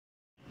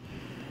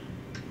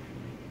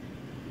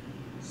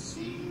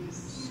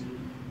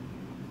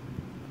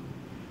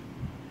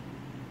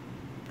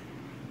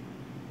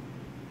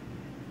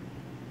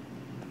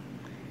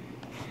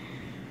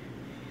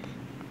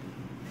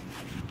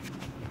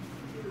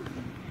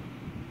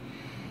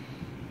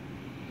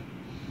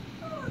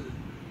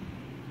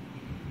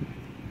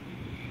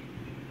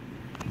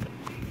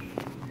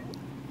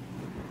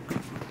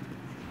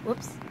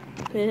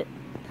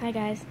Hi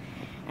guys,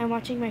 I'm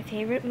watching my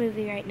favorite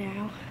movie right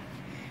now,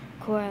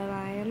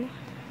 Coraline.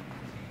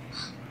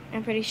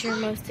 I'm pretty sure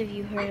most of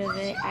you heard of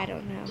it. I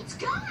don't know. It's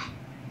gone.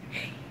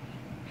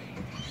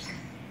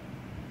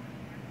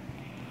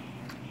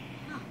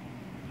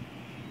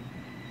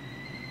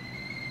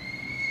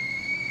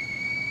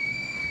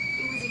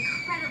 It was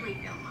incredibly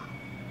Vilma.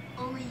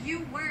 Only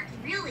you weren't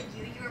really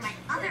you. You were my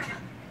other mother.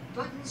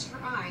 Buttons for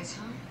eyes,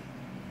 huh?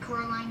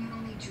 Coraline, you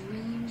only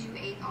dreamed you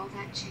ate all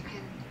that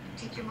chicken.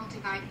 Take your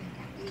multivitamin,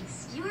 at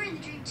least. You were in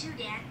the dream too,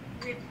 Dad.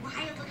 You had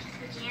wild-looking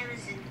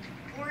pajamas and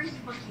orange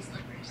monkey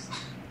slippers.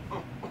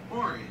 Oh,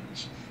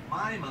 orange.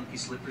 My monkey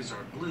slippers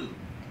are blue.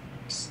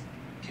 Psst.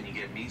 Can you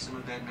get me some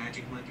of that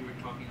magic mud you were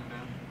talking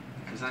about?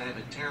 Because I have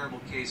a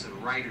terrible case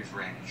of writer's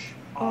rash.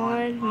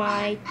 On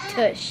my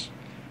tush.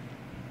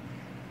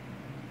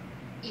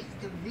 If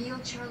the real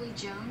Charlie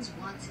Jones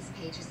wants his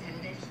pages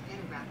edited, he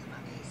better wrap them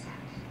up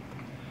ASAP.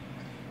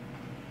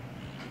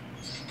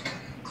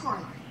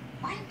 Coraline,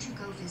 why don't you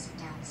go visit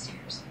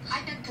downstairs?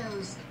 I bet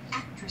those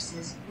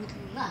actresses would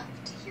love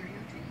to hear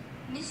your dream.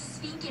 Miss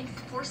Spink and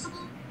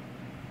Forcible?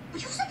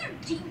 But you said they're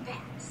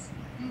dingbags.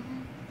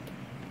 Mm-hmm.